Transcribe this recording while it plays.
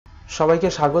সবাইকে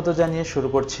স্বাগত জানিয়ে শুরু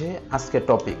করছি আজকের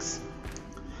টপিকস।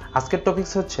 আজকের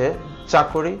টপিকস হচ্ছে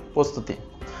চাকরি প্রস্তুতি।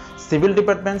 সিভিল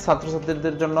ডিপার্টমেন্ট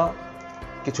ছাত্রছাত্রীদের জন্য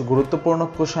কিছু গুরুত্বপূর্ণ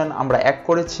কোশ্চেন আমরা এক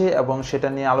করেছি এবং সেটা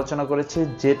নিয়ে আলোচনা করেছি,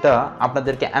 যেটা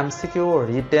আপনাদেরকে এমসিকিউ,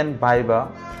 রিটেন, ভাইভা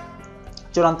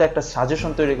চূড়ান্ত একটা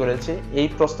সাজেশন তৈরি করেছি। এই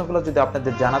প্রশ্নগুলো যদি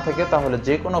আপনাদের জানা থাকে তাহলে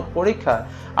যে কোনো পরীক্ষায়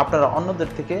আপনারা অন্যদের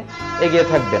থেকে এগিয়ে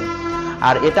থাকবেন।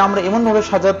 আর এটা আমরা এমনভাবে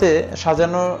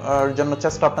সাজানোর জন্য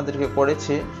চেষ্টা আপনাদেরকে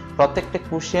করেছি, প্রত্যেকটা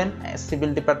কোশ্চেন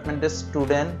সিভিল ডিপার্টমেন্টের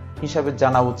স্টুডেন্ট হিসাবে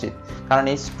জানা উচিত। কারণ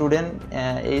এই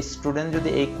স্টুডেন্ট যদি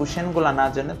এই কোশ্চেনগুলো না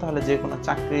জানে তাহলে যে কোনো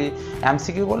চাকরি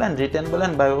এমসিকিউ বলেন, রিটেন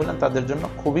বলেন, ভাইভা বলেন, তাদের জন্য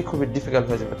খুবই ডিফিকাল্ট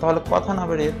হয়ে যাবে। তাহলে কথা না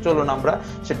বেরিয়ে চলুন আমরা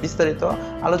সে বিস্তারিত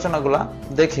আলোচনাগুলো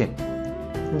দেখি।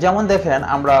 যেমন দেখেন,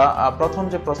 আমরা প্রথম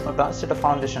যে প্রশ্নটা সেটা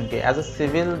ফাউন্ডেশন কি। অ্যাজ এ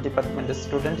সিভিল ডিপার্টমেন্টের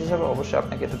স্টুডেন্ট হিসেবে অবশ্যই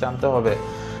আপনাকে এটা জানতে হবে,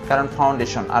 কারণ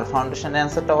ফাউন্ডেশনের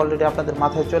অ্যান্সারটা অলরেডি আপনাদের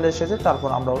মাথায় চলে এসেছে। তারপর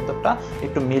আমরা উত্তরটা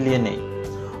একটু মিলিয়ে নেই।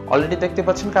 অলরেডি দেখতে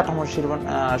পাচ্ছেন কাঠামোর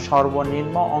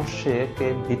সর্বনিম্ন অংশকে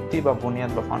ভিত্তি বা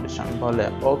বুনিয়াদ বা ফাউন্ডেশন বলে।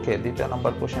 ওকে, দ্বিতীয়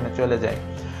নম্বর কোশ্চেনে চলে যায়।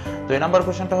 2 নম্বর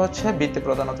কোশ্চেনটা হচ্ছে ভিত্তি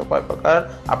প্রধানত কয় প্রকার।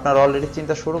 আপনারা অলরেডি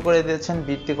চিন্তা শুরু করে দিয়েছেন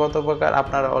ভিত্তি কত প্রকার,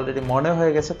 আপনারা অলরেডি মনে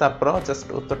হয়ে গেছে। তারপরেও জাস্ট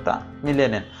উত্তরটা মিলিয়ে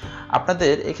নেন।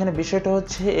 আপনাদের এখানে বিষয়টা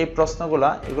হচ্ছে এই প্রশ্নগুলা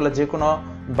এগুলো যে কোনো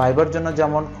ভাইবার জন্য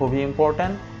যেমন খুবই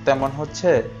ইম্পর্টেন্ট, তেমন হচ্ছে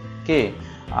কি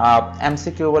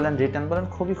এমসিকিউ বলেন, রিটেন বলেন,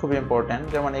 খুবই ইম্পর্টেন্ট।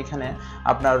 যেমন এখানে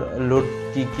আপনার লোড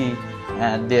কি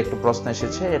দিয়ে একটা প্রশ্ন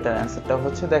এসেছে। এটার অ্যান্সারটা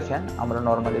হচ্ছে, দেখেন আমরা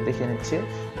নর্মালি দেখে নিচ্ছি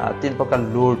 3 প্রকার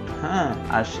লোড।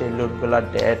 আর সেই লোডগুলা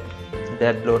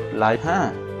ডেড লোড, লাইভ,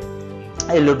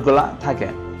 এই লোডগুলা থাকে।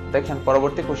 দেখেন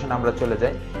পরবর্তী কোশ্চেন আমরা চলে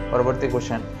যাই। পরবর্তী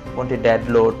কোশ্চেন কোনটি ডেড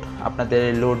লোড। আপনাদের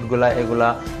এই লোডগুলা এগুলা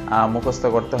মুখস্থ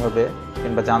করতে হবে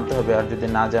কিংবা জানতে হবে। আর যদি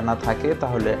না জানা থাকে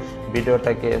তাহলে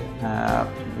ভিডিওটাকে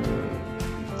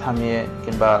থামিয়ে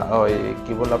কিংবা ওই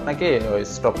কি বলবো আপনাকে ওই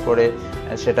স্টপ করে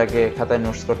সেটাকে খাতায়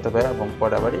নোটস করতে হবে এবং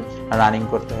পরে আবারই রানিং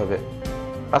করতে হবে।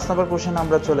 5 নম্বর কোশ্চেন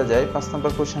আমরা চলে যাই। 5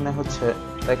 নম্বর কোশ্চেনে হচ্ছে,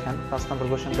 দেখেন 5 নম্বর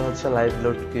কোশ্চেনটা হচ্ছে লাইভ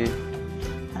লোড কি।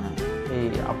 এই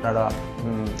আপনারা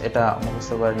এটা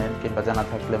মুখস্থ করে নেন কিংবা জানা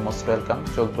থাকলে মোস্ট ওয়েলকাম।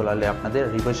 চোখ বোলালে আপনাদের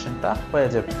রিভিশনটা হয়ে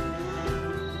যাবে।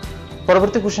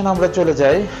 পরবর্তী কোশ্চেন আমরা চলে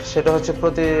যাই, সেটা হচ্ছে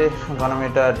প্রতি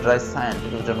ঘনমিটার ড্রাই স্যান্ড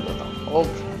ওজন কত।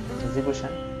 ওকে, ইজি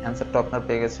কোশ্চেন, অ্যান্সারটা আপনারা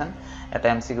পেয়ে গেছেন। এটা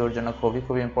এমসিকিউর জন্য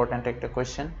খুবই ইম্পর্টেন্ট একটা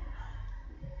কোশ্চেন।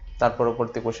 তার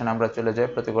পরবর্তী কোশ্চেন আমরা চলে যাই,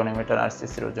 প্রতি ঘনমিটার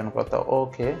আরসিসির ওজন কত।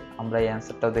 ওকে, আমরা এই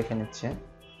অ্যান্সারটাও দেখে নিচ্ছি।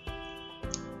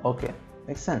 ওকে,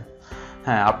 দেখছেন?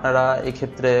 হ্যাঁ, আপনারা এই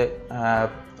ক্ষেত্রে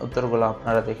উত্তরগুলো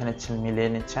আপনারা দেখে নিচ্ছেন, মিলিয়ে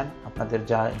নিচ্ছেন। আপনাদের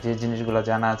যে জিনিসগুলো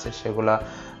জানা আছে সেগুলো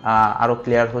আরও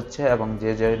ক্লিয়ার হচ্ছে এবং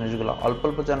যে জিনিসগুলো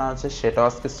অল্প জানা আছে সেটাও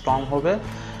আজকে স্ট্রং হবে।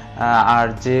 আর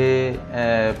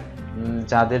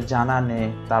যাদের জানা নেই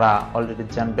তারা অলরেডি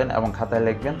জানবেন এবং খাতায়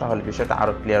লিখবেন, তাহলে বিষয়টা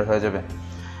আরও ক্লিয়ার হয়ে যাবে।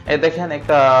 এই দেখেন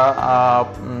একটা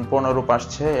পুনরূপ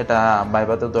আসছে, এটা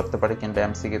ভাইভাতেও ধরতে পারে কিংবা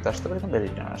এমসিকিউতে আসতে পারে কিংবা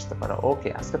রিটেনে আসতে পারে। ওকে,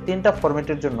 আজকে 3টা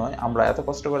ফরম্যাটের জন্য আমরা এত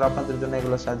কষ্ট করে আপনাদের জন্য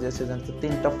এগুলো সাজিয়েছি, যেন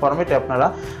 3টা ফরম্যাটে আপনারা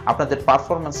আপনাদের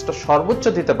পারফরমেন্সটা সর্বোচ্চ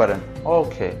দিতে পারেন।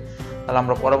 ওকে, তাহলে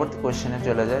আমরা পরবর্তী কোশ্চেনে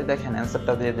চলে যাই। দেখেন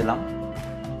অ্যান্সারটা দিয়ে দিলাম।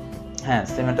 হ্যাঁ,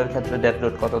 সিমেন্টের ক্ষেত্রে ডেড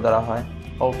লোড কত দ্বারা হয়।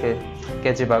 ওকে,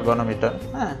 কেজি বা ঘনমিটার।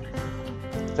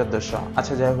 1400।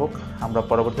 আচ্ছা, যাই হোক, আমরা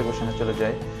পরবর্তী কোশ্চেনে চলে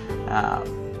যাই।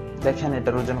 দেখেন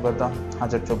এটার ওজন কত,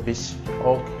 1024।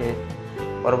 ওকে,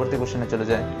 পরবর্তী কোশ্চেনে চলে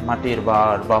যায়, মাটির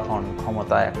ভার বহন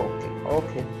ক্ষমতা একক কি।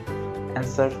 ওকে,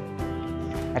 অ্যান্সার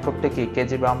এককটা কি,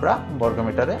 কেজি বা আমরা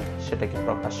বর্গমিটারে সেটাকে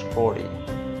প্রকাশ করি।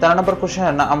 13 নম্বর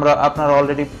কোশ্চেন আপনারা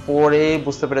অলরেডি পড়ে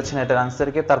বুঝতে পেরেছেন এটার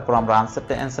অ্যান্সারকে। তারপর আমরা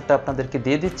অ্যান্সারটা আপনাদেরকে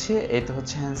দিয়ে দিচ্ছি। এই তো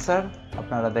হচ্ছে অ্যান্সার।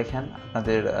 আপনারা দেখেন,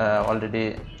 আপনাদের অলরেডি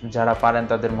যারা পারেন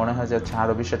তাদের মনে হয় যাচ্ছে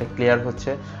আরও বিষয়টা ক্লিয়ার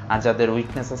হচ্ছে, আর যাদের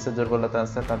উইকনেস আছে, দুর্বলতা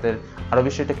আছে, তাদের আরও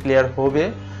বিষয়টা ক্লিয়ার হবে।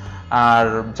 আর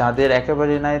যাদের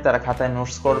একেবারেই নাই তারা খাতায়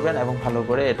নোটস করবেন এবং ভালো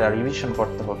করে এটা রিভিশন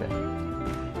করতে হবে।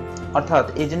 অর্থাৎ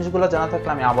এই জিনিসগুলো জানা থাকলে,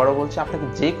 আমি আবারও বলছি, আপনাকে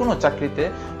যে কোনো চাকরিতে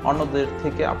অন্যদের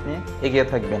থেকে আপনি এগিয়ে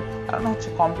থাকবেন। কারণ হচ্ছে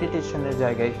কম্পিটিশনের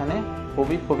জায়গা, এখানে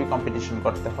খুবই কম্পিটিশন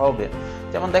করতে হবে।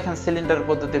 যেমন দেখেন সিলিন্ডার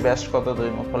পদ্ধতি ব্যাস কত,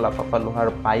 2 মুখ লাফাফা লোহার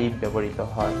পাইপ ব্যবহৃত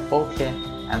হয়। ওকে,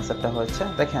 অ্যান্সারটা হচ্ছে,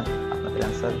 দেখেন আপনাদের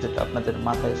অ্যান্সার যেটা আপনাদের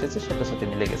মাথায় এসেছে সেটার সাথে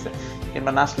মিলে গেছে,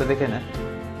 কিংবা না আসলে দেখে নেন।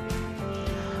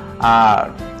 আর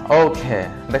ওকে,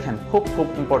 দেখেন খুব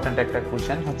ইম্পর্টেন্ট একটা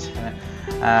কোশ্চেন হচ্ছে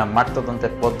মাঠ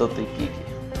তদন্তের পদ্ধতি কি।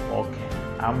 ওকে,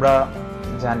 আমরা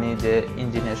জানি যে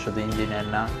ইঞ্জিনিয়ার শুধু ইঞ্জিনিয়ার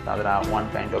না, তারা ওয়ান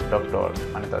কাইন্ড অফ ডক্টর,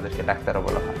 মানে তাদেরকে ডাক্তারও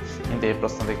বলা হয়। কিন্তু এই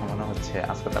প্রশ্ন দেখে মনে হচ্ছে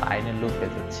আজকে তারা আইনের লোক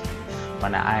হয়ে যাচ্ছে।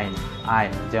 মানে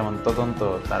আইন যেমন তদন্ত,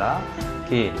 তারা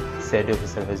কি সিআইডি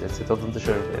অফিসার হয়ে যাচ্ছে, তদন্ত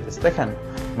শুরু হয়ে যাচ্ছে। দেখেন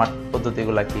মাঠ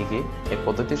পদ্ধতিগুলা কি, এই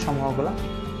পদ্ধতির সমূহগুলা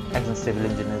একজন সিভিল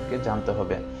ইঞ্জিনিয়ারকে জানতে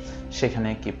হবে, সেখানে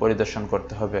কি পরিদর্শন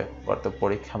করতে হবে, কত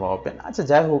পরীক্ষা বা ওপেন। আচ্ছা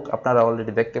যাই হোক, আপনারা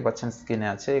অলরেডি দেখতে পাচ্ছেন স্ক্রিনে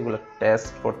আছে, এগুলো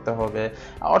টেস্ট করতে হবে,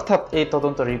 অর্থাৎ এই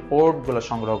তদন্ত রিপোর্টগুলো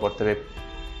সংগ্রহ করতে হবে।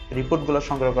 রিপোর্টগুলো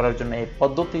সংগ্রহ করার জন্য এই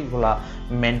পদ্ধতিগুলো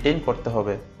মেনটেন করতে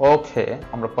হবে। ওকে,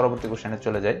 আমরা পরবর্তী কোশ্চেনে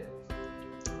চলে যাই।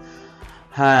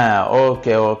 হ্যাঁ,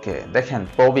 ওকে দেখেন,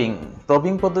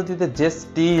 প্রবিং পদ্ধতিতে যে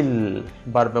স্টিল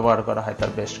বার ব্যবহার করা হয়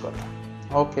তার বেশ কথা।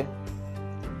 ওকে,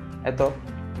 এত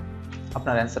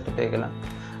আপনার অ্যান্সারটা পেয়ে গেলেন।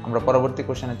 আমরা পরবর্তী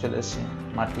কোশ্চেনে চলে এসেছি।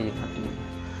 মাটি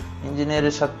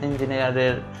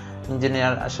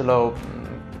ইঞ্জিনিয়ার আসলে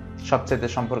সবচেয়ে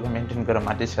সম্পর্ক মেনটেন করে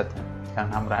মাটির সাথে,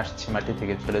 কারণ আমরা আসছি মাটি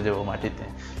থেকে, চলে যাব মাটিতে।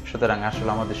 সুতরাং আসলে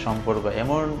আমাদের সম্পর্ক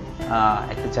এমন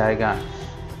একটা জায়গা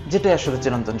যেটা আসলে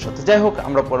চিরন্তন সত্য। যাই হোক,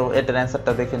 আমরা এটার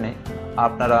অ্যান্সারটা দেখে নিই।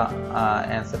 আপনারা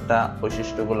অ্যান্সারটা,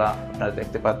 বৈশিষ্ট্যগুলা আপনারা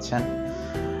দেখতে পাচ্ছেন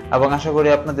এবং আশা করি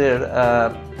আপনাদের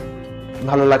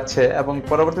ভালো লাগছে। এবং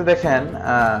পরবর্তী দেখেন,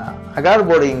 আগার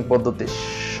বোরিং পদ্ধতি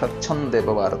স্বচ্ছন্দে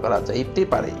ব্যবহার করা যাইতে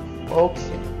পারে।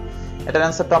 ওকে, এটার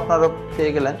অ্যান্সারটা আপনারা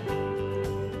পেয়ে গেলেন।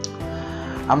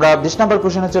 আমরা 20 নম্বর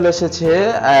কোশ্চেনে চলে এসেছি।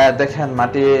 দেখেন,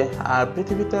 মাটি আর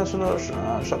পৃথিবীতে আসলে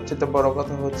সবচেয়ে বড়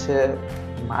কথা হচ্ছে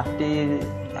মাটির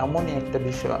এমনই একটা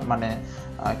বিষয়, মানে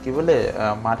কি বলে,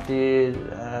 মাটির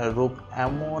রূপ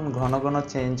এমন ঘন ঘন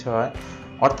চেঞ্জ হয়,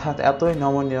 অর্থাৎ এতই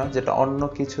নমনীয় যেটা অন্য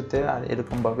কিছুতে আর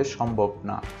এরকম ভাবে সম্ভব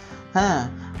না। হ্যাঁ,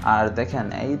 আর দেখেন,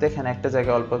 একটা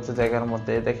জায়গা, অল্প জায়গার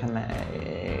মধ্যে দেখেন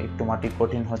একটু মাটি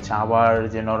কঠিন হচ্ছে, আবার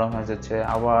যে নরম হয়ে যাচ্ছে,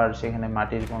 আবার সেখানে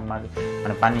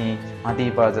মানে মাটি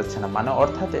পাওয়া যাচ্ছে না, মানে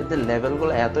অর্থাৎ এদের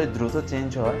লেভেলগুলো এতই দ্রুত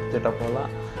চেঞ্জ হয় যেটা বলা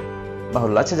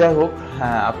বাহুল্য। আচ্ছা যাই হোক,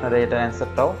 হ্যাঁ, আপনারা এটার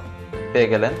অ্যান্সারটাও পেয়ে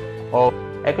গেলেন। ও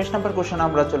 21 নম্বর কোশ্চেন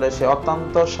আমরা চলে এসে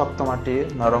অত্যন্ত শক্ত মাটি,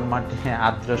 নরম মাটি,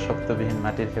 আর্দ্র শক্তবিহীন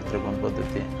মাটির ক্ষেত্রে কোন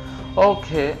পদ্ধতি।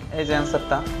 ওকে, এই যে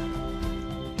অ্যান্সারটা।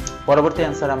 পরবর্তী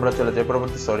অ্যান্সার আমরা চলে যাই,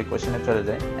 কোশ্চেনে চলে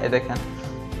যাই। এই দেখেন,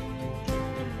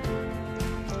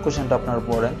 কোশ্চেনটা আপনারা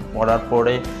পড়ার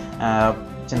পরে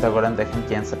চিন্তা করেন, দেখেন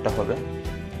কি অ্যান্সারটা হবে।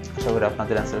 আশা করি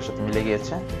আপনাদের অ্যান্সারের সাথে মিলে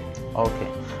গিয়েছে। ওকে,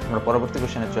 আমরা পরবর্তী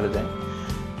কোশ্চেনে চলে যাই।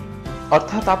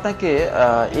 অর্থাৎ আপনাকে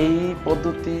এই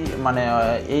পদ্ধতি, মানে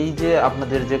এই যে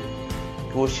আপনাদের যে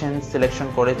কোশ্চেন সিলেকশন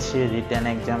করেছি রিটেন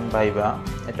এক্সাম ভাইভা,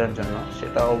 এটার জন্য,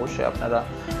 সেটা অবশ্যই আপনারা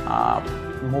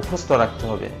মুখস্থ রাখতে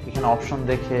হবে। এখানে অপশন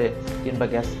দেখে কিংবা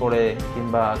গ্যাস করে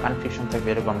কিংবা কনফিউশন থাকবে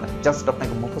এরকম না, জাস্ট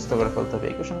আপনাকে মুখস্থ করে ফেলতে হবে।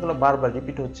 এই কোশ্চেনগুলো বারবার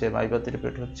রিপিট হচ্ছে, ভাইভাতে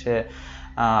রিপিট হচ্ছে,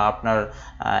 আপনার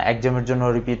এক্সামের জন্য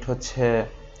রিপিট হচ্ছে,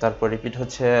 তারপর রিপিট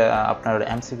হচ্ছে আপনার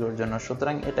এমসিকিউর জন্য।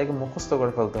 সুতরাং এটাকে মুখস্থ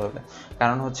করে ফেলতে হবে।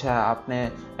 কারণ হচ্ছে আপনি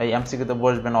এই এমসিকিউতে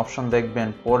বসবেন, অপশন দেখবেন,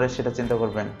 পরে সেটা চিন্তা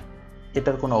করবেন,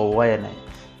 এটার কোনো ওয়ে নেই,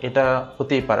 এটা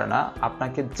হতেই পারে না।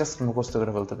 আপনাকে জাস্ট মুখস্থ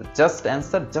করে ফেলতে হবে। জাস্ট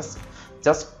অ্যান্সার,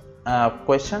 জাস্ট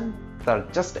কোয়েশ্চেন, তার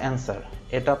জাস্ট অ্যান্সার,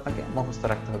 এটা আপনাকে মুখস্থ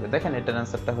রাখতে হবে। দেখেন, এটার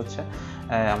অ্যান্সারটা হচ্ছে,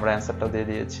 আমরা অ্যান্সারটাও দিয়ে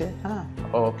দিয়েছি। হ্যাঁ,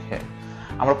 ওকে,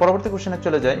 আমরা পরবর্তী কোশ্চেনে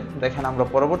চলে যাই। দেখেন, আমরা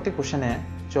পরবর্তী কোশ্চেনে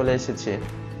চলে এসেছি।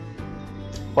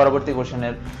 পরবর্তী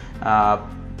কোশ্চেনের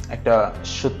একটা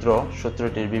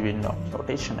সূত্রটির বিভিন্ন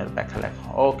রোটেশনের ব্যাখ্যা লেখা।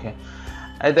 ওকে,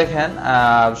 এই দেখেন,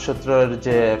 সূত্রের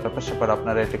যে ব্যাপার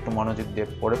আপনারা এটা একটু মনোযোগ দিয়ে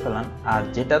পড়ে ফেলান। আর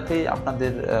যেটাতেই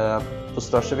আপনাদের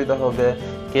বুঝতে অসুবিধা হবে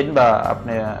কিংবা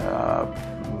আপনি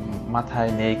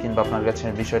মাথায় নেই কিংবা আপনার কাছে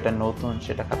বিষয়টা নতুন,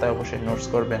 সেটা খাতায় অবশ্যই নোটস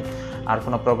করবেন। আর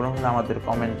কোনো প্রবলেম হলে আমাদের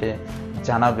কমেন্টে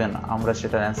জানাবেন, আমরা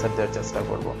সেটার অ্যান্সার দেওয়ার চেষ্টা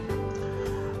করব।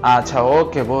 আচ্ছা,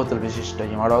 ওকে, বহুতল বিশিষ্ট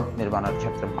ইমারত নির্মাণের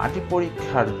ক্ষেত্রে মাটি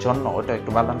পরীক্ষার জন্য, ওটা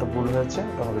একটু বানানটা ভুল হয়েছে,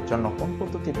 ওটা হবে জন্য কোন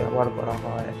পদ্ধতি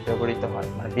ব্যবহৃত হয়,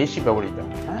 মানে বেশি ব্যবহৃত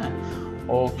হয়। হ্যাঁ,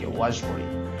 ওকে, ওয়াশবোরিং।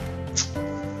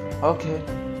 ওকে,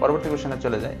 পরবর্তী কোশ্চেনে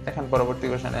চলে যাই। দেখেন, পরবর্তী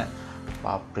কোশ্চেনে,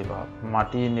 বাপরে বাপ,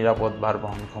 মাটি নিরাপদ ভার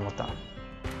বহন ক্ষমতা।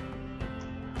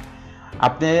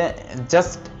 আপনি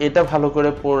জাস্ট এটা ভালো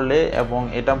করে পড়লে এবং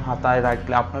এটা মাথায়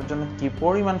রাখলে আপনার জন্য কি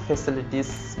পরিমাণ ফ্যাসিলিটিস,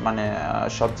 মানে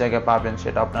সব জায়গায় পাবেন,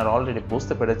 সেটা আপনারা অলরেডি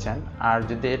বুঝতে পেরেছেন। আর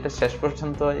যদি এটা শেষ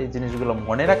পর্যন্ত এই জিনিসগুলো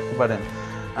মনে রাখতে পারেন,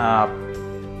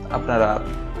 আপনারা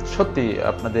সত্যি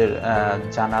আপনাদের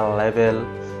জানার লেভেল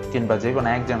কিংবা যে কোনো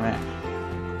এক্সামে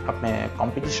আপনি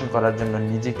কম্পিটিশন করার জন্য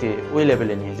নিজেকে ওই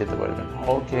লেভেলে নিয়ে যেতে পারবেন।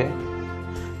 ওকে,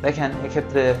 দেখেন,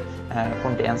 এক্ষেত্রে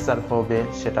কোনটি অ্যান্সার হবে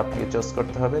সেটা আপনাকে চুজ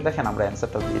করতে হবে। দেখেন, আমরা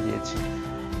অ্যান্সারটা দিয়ে দিয়েছি।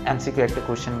 এমসিকিউ একটা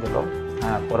কোশ্চেন গেল।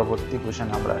 পরবর্তী কোশ্চেন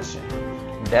আমরা আসি,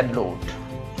 ডেড লোড।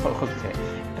 ওকে,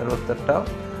 এটার উত্তরটাও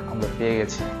আমরা পেয়ে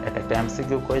গেছি। এটা একটা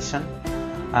এমসিকিউ কোয়েশ্চেন।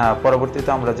 পরবর্তীতে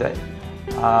আমরা যাই,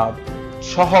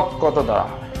 সহগ কত দেওয়া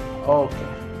হয়। ওকে,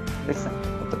 দেখছেন,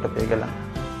 উত্তরটা পেয়ে গেলাম।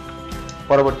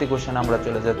 পরবর্তী কোশ্চেন আমরা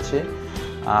চলে যাচ্ছি।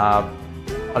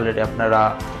 অলরেডি আপনারা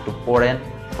একটু পড়ে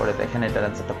দেখেন এটার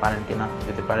অ্যান্সারটা পারেন কিনা।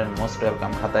 যদি পারেন, মোস্ট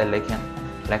ওয়েলকাম, খাতায় লেখেন।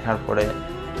 লেখার পরে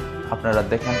আপনারা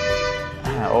দেখেন।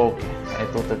 হ্যাঁ, ওকে, এই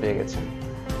তো উত্তর পেয়ে গেছেন।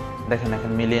 দেখেন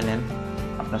এখন মিলিয়ে নেন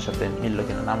আপনার সাথে মিললো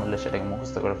কিনা, না মিললে সেটাকে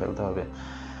মুখস্থ করে ফেলতে হবে।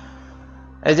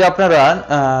 এই যে আপনারা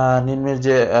নিম্নের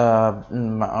যে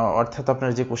অর্থাৎ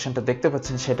আপনারা যে কোশ্চেনটা দেখতে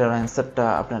পাচ্ছেন সেটার অ্যান্সারটা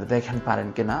আপনারা দেখেন পারেন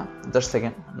কিনা। 10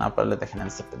 সেকেন্ড, না পারলে দেখেন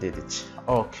অ্যান্সারটা দিয়ে দিচ্ছি।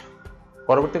 ওকে,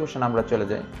 পরবর্তী কোশ্চেন আমরা চলে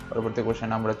যাই। পরবর্তী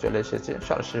কোশ্চেন আমরা চলে এসেছি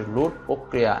সরাসরি লোড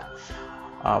প্রক্রিয়া,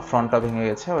 ফ্রন্টটা ভেঙে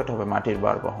গেছে, ওটা হবে মাটির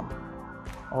বার বহন।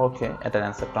 ওকে, এটার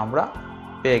অ্যান্সারটা আমরা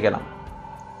পেয়ে গেলাম।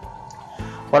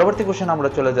 পরবর্তী কোশ্চেন আমরা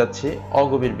চলে যাচ্ছি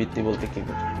অগভীর বৃত্তি বলতে কি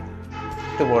বোঝায়।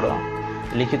 একটু বড়,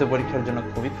 লিখিত পরীক্ষার জন্য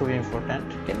খুবই ইম্পর্টেন্ট,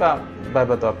 কিংবা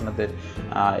ভাইবা তো আপনাদের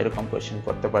এরকম কোয়েশ্চেন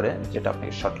করতে পারে যেটা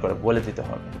আপনাকে শর্ট করে বলে দিতে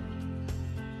হবে।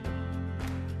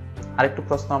 আরেকটু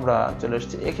প্রশ্ন আমরা চলে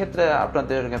এসেছি। এক্ষেত্রে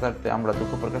আপনাদের ক্ষেত্রে আমরা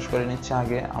দুঃখ প্রকাশ করে নিচ্ছি।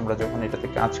 আগে আমরা যখন এটাতে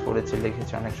কাজ করেছি,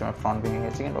 লিখেছি, অনেক সময় ফ্রন্ট ভেঙে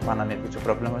গেছে কিংবা বানানের কিছু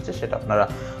প্রবলেম হয়েছে, সেটা আপনারা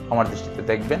ক্ষমার দৃষ্টিতে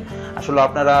দেখবেন। আসলে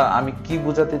আপনারা আমি কি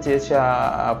বোঝাতে চেয়েছি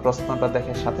প্রশ্নটা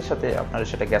দেখার সাথে সাথে আপনারা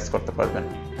সেটা গ্যাস করতে পারবেন।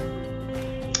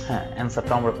 হ্যাঁ,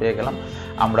 অ্যান্সারটা আমরা পেয়ে গেলাম।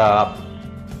 আমরা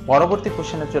পরবর্তী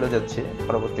কোশ্চেনে চলে যাচ্ছি।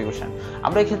 পরবর্তী কোশ্চেন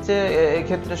আমরা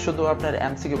এক্ষেত্রে শুধু আপনার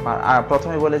এমসিকিউ,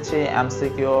 প্রথমে বলেছি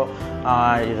এমসিকিউ,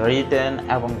 রিটেন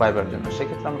এবং ভাইবার জন্য।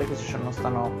 সেক্ষেত্রে আমরা কিছু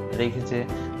শূন্যস্থানও রেখেছি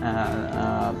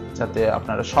যাতে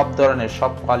আপনারা সব ধরনের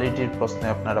সব কোয়ালিটির প্রশ্ন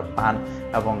আপনারা পান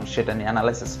এবং সেটা নিয়ে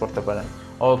অ্যানালাইসিস করতে পারেন।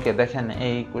 ওকে, দেখেন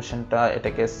এই কোশ্চেনটা,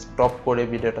 এটাকে স্টপ করে,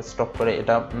 ভিডিওটা স্টপ করে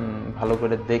এটা ভালো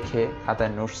করে দেখে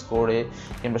খাতায় নোটস করে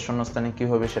কিংবা শূন্যস্থানে কী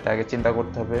হবে সেটা আগে চিন্তা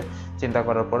করতে হবে। চিন্তা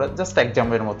করার পরে জাস্ট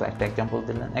এক্সামের মতো একটা এক্সাম্পল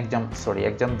দিলেন,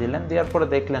 এক্সাম দিলেন, দেওয়ার পরে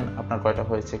দেখলেন আপনার কয়টা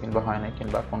হয়েছে কিংবা হয় না,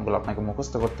 কিংবা কোনগুলো আপনাকে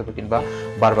মুখস্থ করতে হবে কিংবা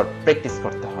বারবার প্র্যাকটিস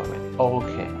করতে হবে।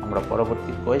 ওকে, আমরা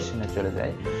পরবর্তী কোয়েশ্চেনে চলে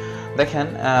যাই। দেখেন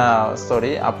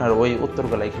আপনার ওই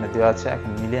উত্তরগুলো এখানে দেওয়া আছে, এখন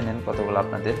মিলিয়ে নেন কতগুলো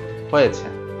আপনাদের হয়েছে।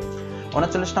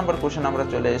 39 নম্বর কোশ্চেন আমরা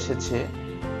চলে এসেছি।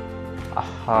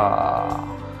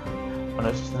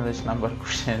 39 নম্বর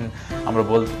কোশ্চেন আমরা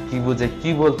কি বোঝায়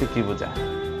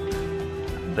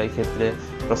আমরা এই ক্ষেত্রে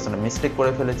প্রশ্নটা মিস্টেক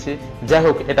করে ফেলেছি। যাই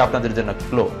হোক, এটা আপনাদের জন্য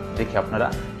ক্লো। দেখি আপনারা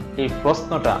এই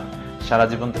প্রশ্নটা সারা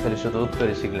জীবন তো ফেলে শুধু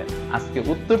উত্তরে শিখলেন, আজকে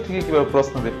উত্তর থেকে কিভাবে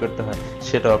প্রশ্ন বের করতে হয়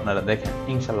সেটাও আপনারা দেখেন।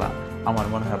 ইনশাল্লাহ আমার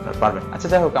মনে হয় আপনারা পারবেন। আচ্ছা,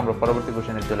 যাই হোক, আমরা পরবর্তী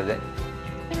কোশ্চেনে চলে যাই।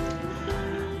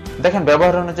 দেখেন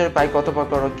ব্যবহার অনুযায়ী পাই কত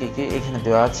প্রকার কি কি এখানে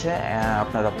দেওয়া আছে,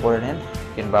 আপনারা পড়ে নেন,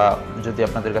 কিংবা যদি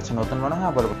আপনাদের কাছে নতুন মনে হয়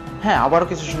আবারও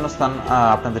কিছু শূন্যস্থান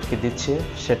আপনাদেরকে দিচ্ছি।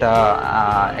 সেটা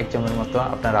এক্সামের মতো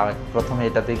আপনারা প্রথমে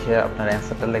এটা দেখে আপনারা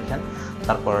অ্যান্সারটা লেখেন,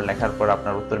 তারপর লেখার পর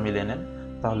আপনার উত্তর মিলিয়ে নেন।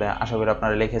 তাহলে আশা করি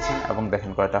আপনারা লিখেছেন এবং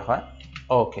দেখেন কয়টা হয়।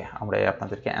 ওকে, আমরা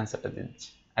আপনাদেরকে অ্যান্সারটা দিচ্ছি।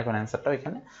 এখন অ্যান্সারটাও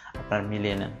এখানে আপনারা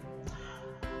মিলিয়ে নেন।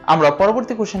 আমরা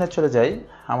পরবর্তী কোশ্চেনে চলে যাই।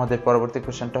 আমাদের পরবর্তী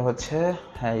কোশ্চেনটা হচ্ছে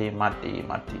এই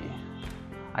মাটি।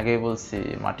 আগেই বলছি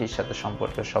মাটির সাথে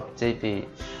সম্পর্ক সবচেয়ে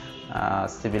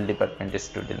সিভিল ডিপার্টমেন্টের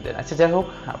স্টুডেন্টদের। আচ্ছা, যাই হোক,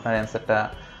 আপনার অ্যান্সারটা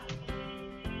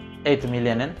এই তো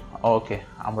মিলিয়ে নেন। ওকে,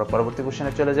 আমরা পরবর্তী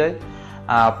কোশ্চেনে চলে যাই।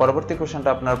 পরবর্তী কোশ্চেনটা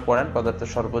আপনার পড়েন, পদার্থের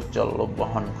সর্বোচ্চ লোড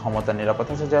বহন ক্ষমতা নিরাপদ।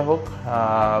 আছে, যাই হোক,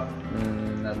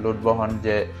 লোড বহন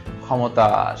যে ক্ষমতা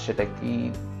সেটা কি,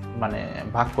 মানে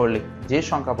ভাগ করলে যে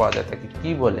সংখ্যা পাওয়া যায় তাকে কি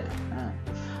বলে?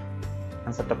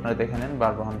 অ্যান্সারটা আপনারা দেখে নেন।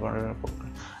 বার বহন।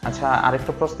 আচ্ছা,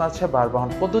 আরেকটা প্রশ্ন আছে বার বহন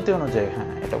পদ্ধতি অনুযায়ী।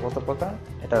 হ্যাঁ, এটা কত প্রকার?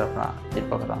 এটার আপনারা 3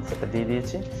 প্রকার অ্যান্সারটা দিয়ে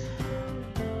দিয়েছি।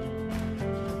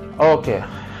 ওকে,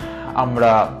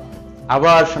 আমরা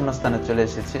আবার শূন্যস্থানে চলে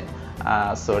এসেছি।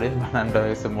 বানানটা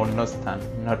হয়েছে মূর্ণস্থান,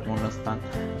 নট মূর্ণস্থান,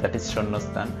 দ্যাট ইজ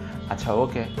শূন্যস্থান। আচ্ছা,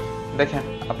 ওকে, দেখেন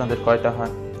আপনাদের কয়টা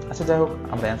হয়। আচ্ছা, যাই হোক,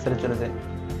 আমরা অ্যান্সারে চলে যাই।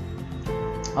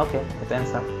 ওকে, এটা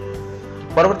অ্যান্সার।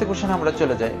 পরবর্তী কোশ্চেনে আমরা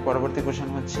চলে যাই। পরবর্তী কোশ্চেন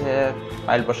হচ্ছে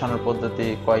ফাইল বসানোর পদ্ধতি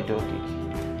কয়টা কি?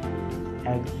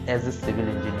 অ্যাজ এ সিভিল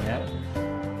ইঞ্জিনিয়ার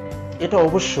এটা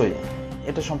অবশ্যই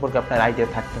এটা সম্পর্কে আপনার আইডিয়া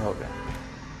থাকতে হবে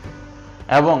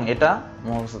এবং এটা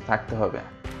মুখস্থ থাকতে হবে।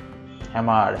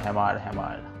 হ্যামার।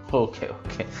 ওকে।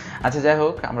 আচ্ছা, যাই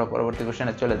হোক, আমরা পরবর্তী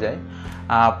কোশ্চেনে চলে যাই।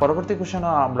 পরবর্তী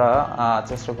কোশ্চেনও আমরা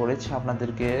চেষ্টা করেছি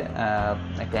আপনাদেরকে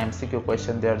একটা এমসিকিউ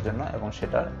কোয়েশ্চেন দেওয়ার জন্য এবং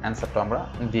সেটার অ্যান্সারটা আমরা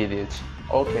দিয়ে দিয়েছি।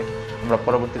 ওকে, আমরা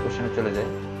পরবর্তী কোশ্চেনে চলে যাই।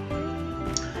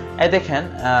 এই দেখেন,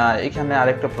 এখানে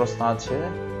আরেকটা প্রশ্ন আছে।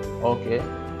 ওকে,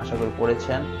 আশা করি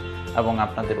পড়েছেন এবং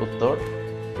আপনাদের উত্তর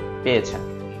পেয়েছেন।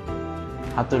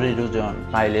 হাতুড়ির ওজন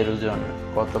ফাইলের ওজন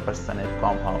কত পার্সেন্টের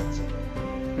কম হওয়া উচিত?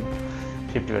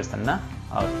 50% না?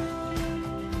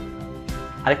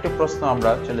 আরেকটা প্রশ্ন আমরা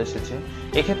চলে এসেছি।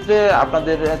 এক্ষেত্রে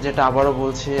আপনাদের যেটা আবারও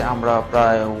বলছি, আমরা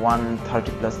প্রায়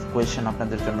 130+ কোয়েশ্চেন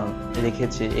আপনাদের জন্য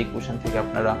লিখেছি। এই কোয়েশ্চেন থেকে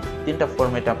আপনারা 3টা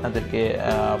ফরম্যাটে আপনাদেরকে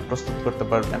প্রস্তুত করতে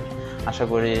পারবেন। আশা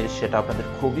করি সেটা আপনাদের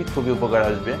খুবই খুবই উপকার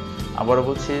আসবে। আবারও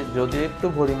বলছি, যদি একটু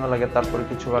বোরিংও লাগে তারপরে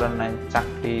কিছু করার নাই,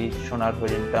 চাকরি সোনার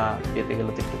হরিণটা পেতে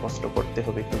গেলে তো একটু কষ্ট করতে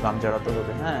হবে, একটু গাম জড়াতে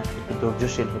হবে, হ্যাঁ, একটু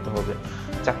ধৈর্যশীল হতে হবে।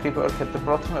 চাকরি পাওয়ার ক্ষেত্রে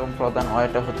প্রথম এবং প্রধান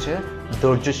ওয়াটা হচ্ছে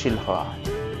ধৈর্যশীল হওয়া।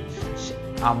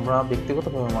 আমরা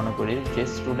ব্যক্তিগতভাবে মনে করি যে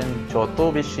স্টুডেন্ট যত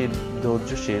বেশি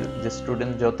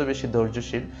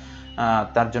ধৈর্যশীল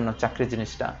তার জন্য চাকরি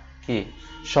জিনিসটা কি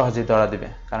সহজেই ধরা দিবে,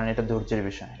 কারণ এটা ধৈর্যের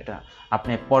বিষয়। এটা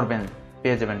আপনি পড়বেন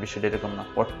পেয়ে যাবেন, বিষয়টা এরকম না।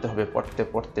 পড়তে হবে,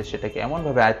 পড়তে সেটাকে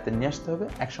এমনভাবে আয়ত্তে নিয়ে আসতে হবে,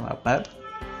 একসময় আপনার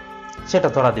সেটা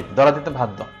ধরা দিতে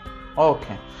বাধ্য।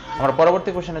 ওকে, আমরা পরবর্তী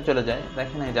কোশ্চেনে চলে যাই।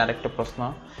 দেখেন এই যে আরেকটা প্রশ্ন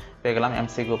পেয়ে গেলাম,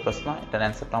 এমসিকিউ প্রশ্ন। এটার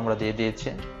অ্যান্সারটা আমরা দিয়ে দিয়েছি।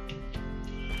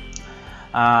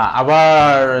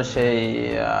 আবার সেই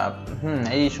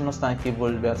এই শূন্যস্থানে কি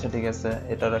বলবে, আচ্ছা ঠিক আছে,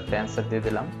 এটার একটা অ্যান্সার দিয়ে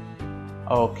দিলাম।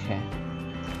 ওকে,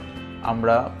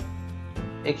 আমরা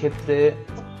এক্ষেত্রে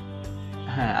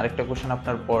আরেকটা কোশ্চেন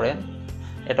আপনার পড়েন,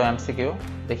 এটা এমসিকিউ।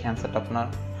 দেখি অ্যান্সারটা আপনার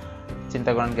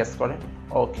চিন্তা করেন, গ্যাস করেন।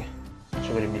 ওকে,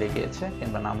 আশা করি মিলে গিয়েছে,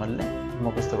 কিংবা না মারলে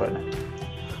মুখস্থ করে নেন।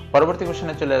 পরবর্তী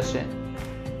কোশ্চেনে চলে আসে,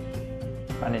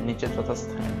 মানে নিচে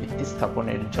যথাস্থানে ভিত্তি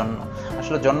স্থাপনের জন্য।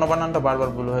 আসলে জন্য বানানটা বারবার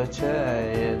ভুল হয়েছে,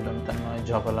 নয়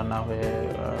ঝপালা না হয়ে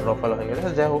রফালা হয়ে গেছে।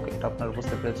 যাই হোক, এটা আপনারা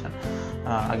বুঝতে পেরেছেন।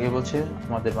 আগে বলছি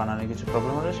আমাদের বানানে কিছু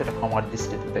প্রবলেম হলে সেটা ক্ষমার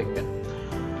দৃষ্টিতে দেখবেন।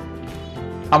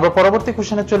 আমরা পরবর্তী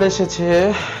কোশ্চেনে চলে এসেছে,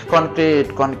 কনক্রিট।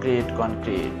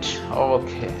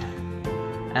 ওকে,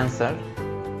 অ্যান্সার।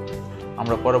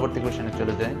 আমরা পরবর্তী কোশ্চেনে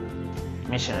চলে যাই,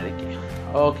 মেশিনারি কি?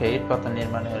 ওকে, ইট পাথর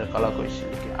নির্মাণের কলা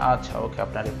কৌশল কি? আচ্ছা, ওকে,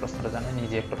 আপনার এই প্রশ্নটা জানেন,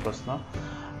 নিজে একটা প্রশ্ন।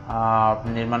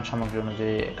 নির্মাণ সামগ্রী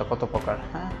অনুযায়ী এটা কত প্রকার?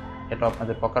 হ্যাঁ, এটা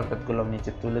আপনাদের প্রকারভেদগুলো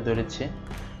নিচে তুলে ধরেছি,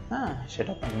 হ্যাঁ, সেটা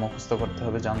আপনাকে মুখস্থ করতে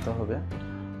হবে, জানতে হবে।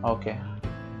 ওকে,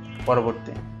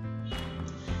 পরবর্তী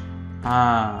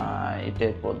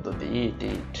এটার পদ্ধতি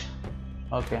ইট।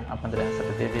 ওকে, আপনাদের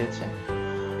অ্যান্সারটা দিয়ে দিয়েছে।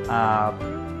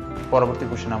 পরবর্তী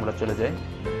কোশ্চেনে আমরা চলে যাই,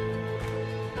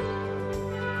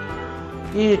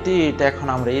 ইট। এখন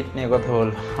আমরা ইট নিয়ে কথা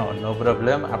বলবো। নো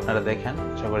প্রবলেম, আপনারা দেখেন,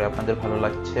 আশা করি আপনাদের ভালো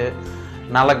লাগছে।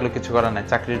 না লাগলে কিছু করার নাই,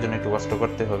 চাকরির জন্য একটু কষ্ট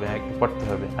করতে হবে, একটু পড়তে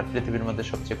হবে। আর পৃথিবীর মধ্যে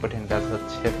সবচেয়ে কঠিন কাজ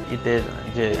হচ্ছে ইটের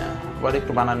যে আবার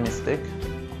একটু বানান মিস্টেক।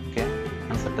 ওকে,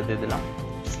 অ্যান্সারটা দিয়ে দিলাম,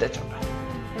 স্ট্যাচুটা।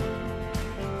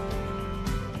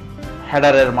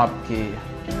 হেডারের মাপ কি?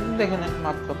 দেখে নেন,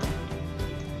 মাপ কত?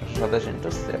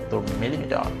 27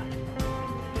 মিলিমিটার।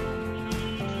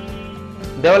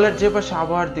 দেওয়ালের যে পাশে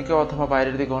আবহাওয়ার দিকে অথবা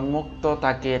বাইরের দিকে উন্মুক্ত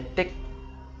তাকে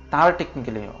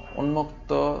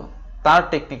তার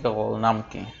টেকনিক্যাল নাম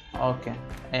কি? ওকে,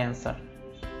 অ্যান্সার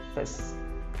ফেস।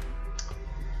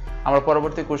 আমরা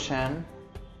পরবর্তী কোশ্চেন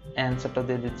অ্যান্সারটা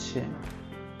দিয়ে দিচ্ছি।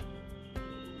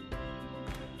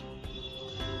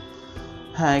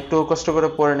 হ্যাঁ, একটু কষ্ট করে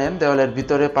পড়ে নেন। দেওয়ালের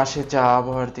ভিতরে পাশে যা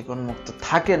আবহাওয়ার দিকে উন্মুক্ত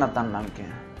থাকে না তার নাম কি?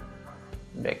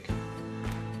 দেখ,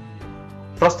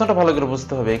 প্রশ্নটা ভালো করে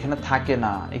বুঝতে হবে। এখানে থাকে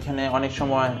না, এখানে অনেক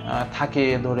সময় থাকে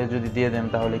ধরে যদি দিয়ে দেন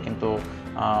তাহলে কিন্তু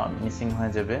মিসিং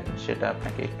হয়ে যাবে। সেটা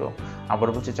আপনাকে একটু আবার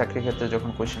বলছি, চাকরির ক্ষেত্রে যখন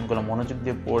কোয়েশ্চেনগুলো মনোযোগ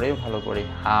দিয়ে পড়ে ভালো করে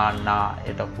হ্যাঁ না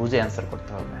এটা বুঝে অ্যান্সার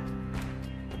করতে হবে।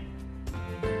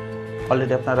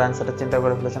 অলরেডি আপনারা অ্যান্সারটা চিন্তা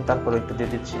করে ফেলেছেন, তারপরে একটু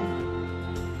দিয়ে দিচ্ছি।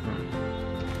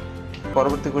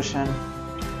 পরবর্তী কোয়েশ্চেন,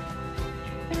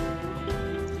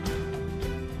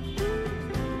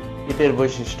 ইটের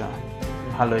বৈশিষ্ট্য।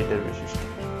 ভালো ইটের বৈশিষ্ট্য,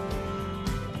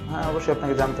 হ্যাঁ, অবশ্যই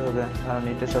আপনাকে জানতে হবে, কারণ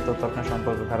ইটের সাথে তো আপনার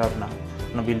সম্পর্ক খারাপ না।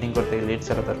 কোনো বিল্ডিং করতে গেলে ইট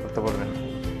ছাড়া তার করতে পারবেন না,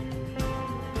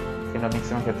 কিংবা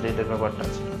ম্যাক্সিমাম ক্ষেত্রে ইটের ব্যাপারটা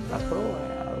আছে। তারপরেও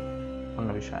অন্য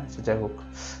বিষয় আছে, যাই হোক,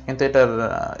 কিন্তু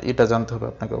এটা জানতে হবে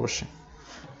আপনাকে অবশ্যই।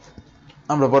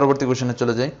 আমরা পরবর্তী কোশ্চেনে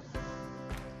চলে যাই।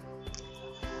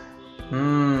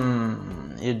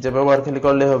 ইট যে ব্যবহার খালি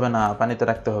করলে হবে না, পানিতে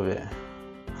রাখতে হবে।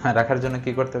 রাখার জন্য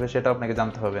কি করতে হবে সেটা আপনাকে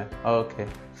জানতে হবে। ওকে,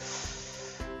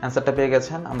 অ্যান্সারটা পেয়ে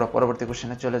গেছেন। আমরা পরবর্তী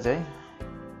কোশ্চেনে চলে যাই।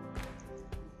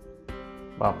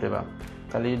 বাপরে বাপ,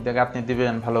 তাহলে ইট গাঁথনি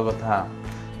দিবেন, ভালো কথা।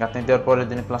 গাঁথনি দেওয়ার পরের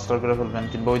দিনে প্লাস্টার করে ফেলবেন,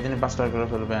 কিংবা ওই দিনে প্লাস্টার করে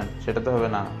ফেলবেন, সেটা তো হবে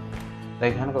না।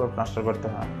 দেখেন কবে প্লাস্টার করতে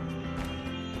হয়।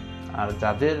 আর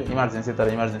যাদের ইমার্জেন্সি তারা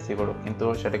ইমার্জেন্সি করুক, কিন্তু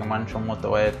সেটাকে মানসম্মত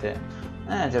ওয়েতে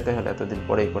যেতে হলে এতদিন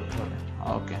পরেই করতে হবে।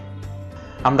 ওকে,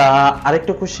 আমরা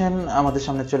আরেকটা কোশ্চেন আমাদের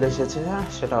সামনে চলে এসেছে,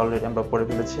 সেটা অলরেডি আমরা পড়ে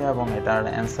ফেলেছি এবং এটার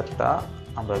অ্যান্সারটা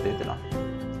আমরা দিয়ে দিলাম।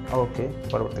 ওকে,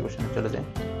 পরবর্তী কোশ্চেনে চলে যাই।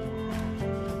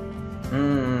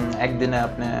 একদিনে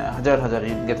আপনি হাজার হাজার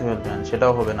ইট গেঁথে ফেলবেন,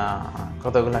 সেটাও হবে না।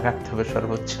 কতগুলো কাটতে হবে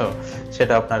সর্বোচ্চ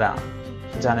সেটা আপনারা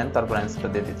জানেন, তারপর অ্যান্সারটা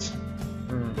দিয়ে দিচ্ছি।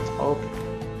 ওকে,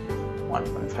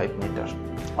 1.5 মিটার,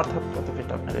 অর্থাৎ কত ফিট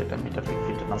আপনার এটা মিটার থেকে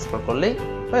ফিটে ট্রান্সফার করলেই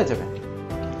হয়ে যাবে।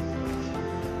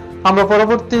 আমরা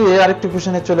পরবর্তী আরেকটি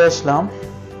কোশ্চেনে চলে আসলাম।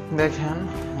 দেখেন,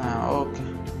 ওকে,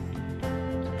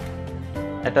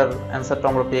 এটার অ্যান্সারটা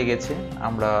আমরা পেয়ে গেছি,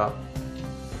 আমরা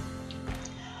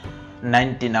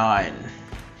 99।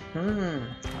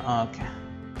 ওকে,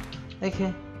 দেখি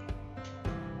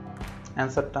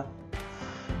অ্যান্সারটা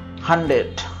 100।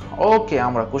 ওকে,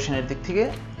 আমরা কোশ্চেনের দিক থেকে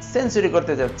সেঞ্চুরি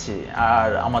করতে যাচ্ছি। আর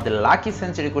আমাদের লাকি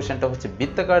সেঞ্চুরি কোশ্চেনটা হচ্ছে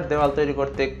বৃত্তাকার দেওয়াল তৈরি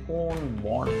করতে কোন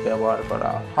বন্ড ব্যবহার করা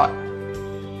হয়?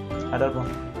 Eder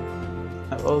bond.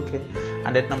 ওকে,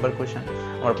 100 নাম্বার কোশ্চেন।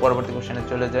 আমরা পরবর্তী কোশ্চেনে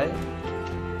চলে যাই।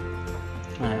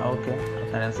 হ্যাঁ, ওকে,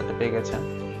 আপনার অ্যান্সারটা পেয়ে গেছেন।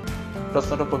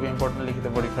 প্রশ্নটা খুবই ইম্পর্টেন্ট লিখিত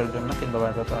পরীক্ষার জন্য, কিংবা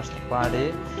বাইরে আসতে পারে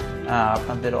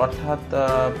আপনাদের। অর্থাৎ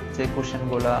যে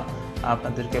কোশ্চেনগুলো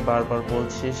আপনাদেরকে বারবার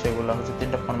বলছি সেগুলো হচ্ছে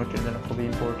 3টা ফরম্যাটের জন্য খুবই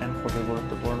ইম্পর্টেন্ট, খুবই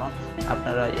গুরুত্বপূর্ণ।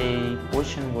 আপনারা এই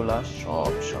কোশ্চেনগুলো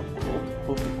সব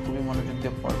খুবই মনোযোগ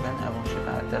দিয়ে পড়বেন এবং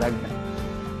সেটা হাতে রাখবেন।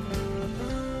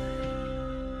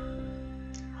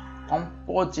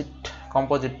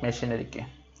 কম্পোজিট মেশিনারি কি?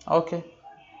 ওকে,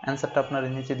 অ্যান্সারটা আপনারা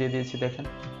নিচে দিয়ে দিয়েছি, দেখেন।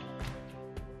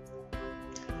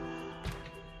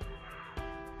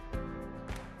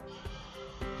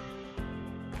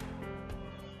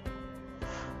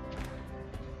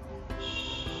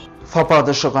 ফাঁপা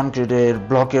আদর্শ কনক্রিটের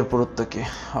ব্লকের পুরুত্ব কি?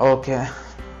 ওকে,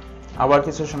 আবার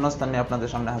কিছু শূন্যস্থান নিয়ে আপনাদের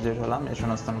সামনে হাজির হলাম। এই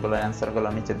শূন্যস্থানগুলোর অ্যান্সারগুলো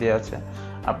নিচে দেওয়া আছে,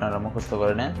 আপনারা মুখস্থ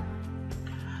করে নেন।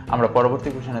 আমরা পরবর্তী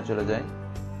কোশ্চেনে চলে যাই।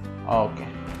 ওকে,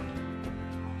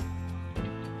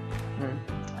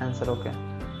 অ্যান্সার ওকে।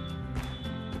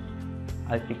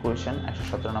 আরেকটি কোশ্চেন,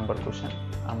 117 নম্বর কোশ্চেন,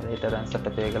 আমরা এটার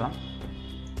অ্যান্সারটা পেয়ে গেলাম।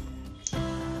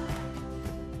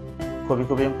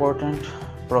 খুবই ইম্পর্টেন্ট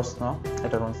প্রশ্ন,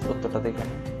 এটার উত্তরটা দেখে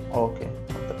নিন। ওকে,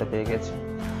 উত্তরটা পেয়ে গেছি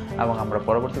এবং আমরা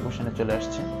পরবর্তী কোশ্চেনে চলে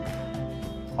আসছি।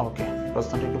 ওকে,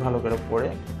 প্রশ্নটা একটু ভালো করে পড়ে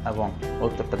এবং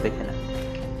উত্তরটা দেখে নেন।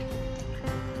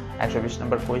 120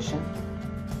 নম্বর কোশ্চেন।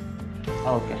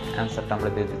 ওকে, অ্যান্সারটা আমরা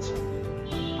দিয়ে দিচ্ছি।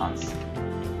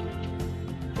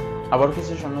 আবার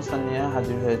কিছু শূন্যস্থান নিয়ে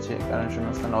হাজির হয়েছে, কারণ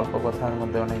শূন্যস্থান অল্প কথার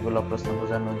মধ্যে অনেকগুলো প্রশ্ন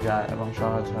বোঝানো যায় এবং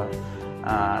সহজ হয়,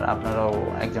 আর আপনারাও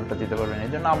এক্সামটা দিতে পারবেন।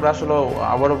 এই জন্য আমরা আসলে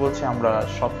আবারও বলছি, আমরা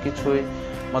সবকিছুই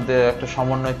মধ্যে একটা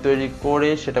সমন্বয় তৈরি করে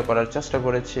সেটা করার চেষ্টা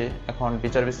করেছি। এখন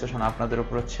বিচার বিশ্লেষণ আপনাদের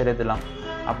উপর ছেড়ে দিলাম,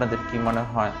 আপনাদের কি মনে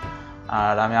হয়।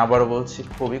 আর আমি আবারও বলছি,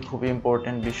 খুবই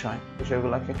ইম্পর্টেন্ট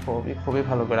বিষয়গুলোকে খুবই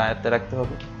ভালো করে আয়ত্তে রাখতে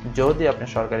হবে যদি আপনি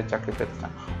সরকারি চাকরি পেতে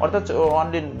চান। অর্থাৎ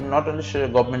নট অনলি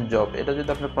গভর্নমেন্ট জব, এটা যদি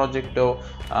আপনি প্রজেক্টেও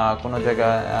কোনো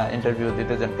জায়গায় ইন্টারভিউ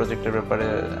দিতে যান প্রজেক্টের ব্যাপারে,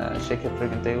 সেক্ষেত্রে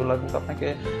কিন্তু এগুলো আপনাকে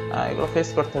এগুলো ফেস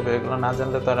করতে হবে। এগুলো না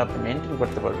জানলে তো আর আপনি মেনটেন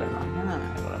করতে পারবেন না। হ্যাঁ,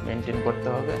 এগুলো মেনটেন করতে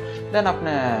হবে, দেন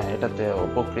আপনি এটাতে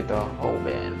উপকৃত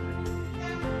হবেন।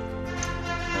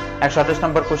 128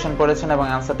 নম্বর কোশ্চেন পড়েছেন এবং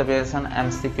অ্যান্সারটা পেয়েছেন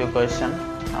MCQ কোশ্চেন।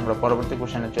 আমরা পরবর্তী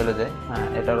কোশ্চেনে চলে যাই। হ্যাঁ,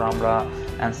 এটারও আমরা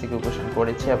MCQ কোশ্চেন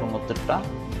করেছি এবং উত্তরটা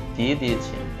দিয়ে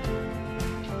দিয়েছি।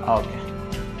 ওকে,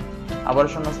 আবার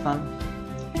শূন্যস্থান,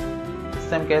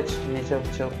 সেম ক্যাচ, নিচে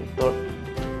হচ্ছে উত্তর,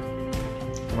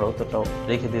 আমরা উত্তরটাও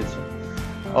রেখে দিয়েছি।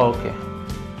 ওকে,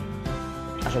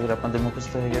 আশা করি আপনাদের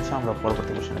মুখস্থ হয়ে গেছে। আমরা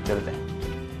পরবর্তী কোশ্চেনে চলে যাই।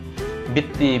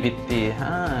 বৃত্তি,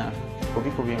 হ্যাঁ,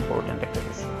 খুবই ইম্পর্টেন্ট একটা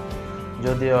কিছু,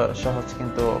 যদিও সহজ,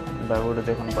 কিন্তু ব্যবহারে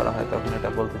যখন করা হয় তখন এটা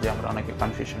বলতে যে আমরা অনেকে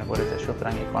কনফিউশনে পড়ে যাই।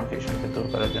 সুতরাং এই কনফিউশনকে দূর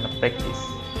করার জন্য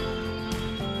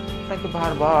আপনাকে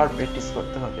বারবার প্র্যাকটিস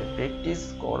করতে হবে। প্র্যাকটিস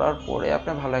করার পরে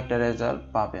আপনি ভালো একটা রেজাল্ট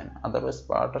পাবেন, আদারওয়াইজ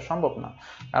পাওয়াটা সম্ভব না।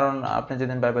 কারণ আপনি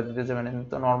যেদিন ভাইবা দিতে যাবেন,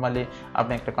 তো নর্মালি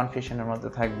আপনি একটা কনফিউশনের মধ্যে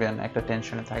থাকবেন, একটা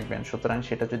টেনশনে থাকবেন। সুতরাং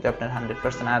সেটা যদি আপনার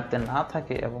 100% আয়ত্তে না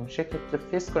থাকে এবং সেক্ষেত্রে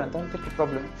ফেস করেন, তখন তো একটু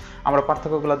প্রবলেম। আমরা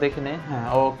পার্থক্যগুলো দেখে নিই। হ্যাঁ,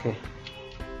 ওকে,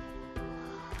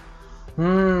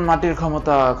 মাটির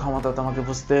ক্ষমতা তোমাকে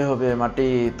বুঝতে হবে। মাটি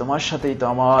তোমার সাথেই তো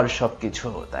আমার সবকিছু,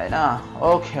 তাই না?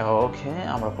 ওকে,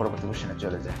 আমরা পরবর্তী কোশ্চেনে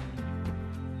চলে যাই।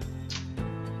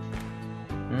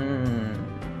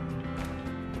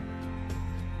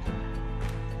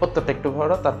 উত্তরটা একটু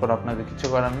বড়, তারপর আপনাদের কিছু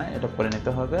করার নাই, এটা পরে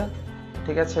নিতে হবে।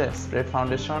 ঠিক আছে, স্প্রেড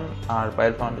ফাউন্ডেশন আর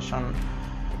পাইল ফাউন্ডেশন,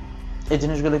 এই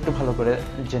জিনিসগুলো একটু ভালো করে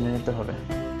জেনে নিতে হবে।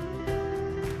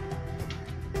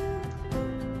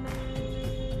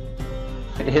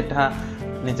 এটা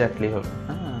নিজে আঁকলেই হবে।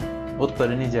 হ্যাঁ,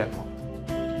 উত্তরে নিজে আঁকো।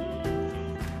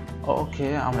 ওকে,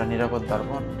 আমরা নিরাপদ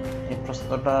দার্পণ, এই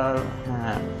প্রশ্নটার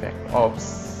ফ্যাক্ট অফ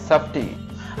সেফটি।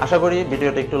 আশা করি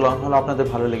ভিডিওটা একটু লং হলো আপনাদের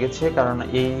ভালো লেগেছে, কারণ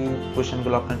এই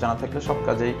কোশ্চেনগুলো আপনার জানা থাকলে সব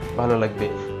কাজেই ভালো লাগবে।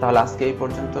 তাহলে আজকে এই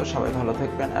পর্যন্ত, সবাই ভালো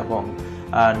থাকবেন এবং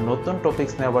নতুন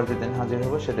টপিকস নিয়ে আবার যেদিন হাজির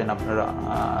হবো সেদিন আপনারা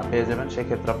পেয়ে যাবেন।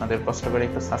 সেক্ষেত্রে আপনাদের কষ্ট করে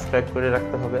একটু সাবস্ক্রাইব করে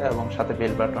রাখতে হবে এবং সাথে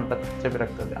বেল বাটনটা চেপে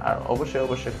রাখতে হবে। আর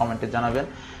অবশ্যই কমেন্টে জানাবেন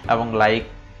এবং লাইক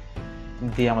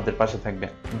দিয়ে আমাদের পাশে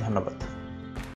থাকবেন। ধন্যবাদ।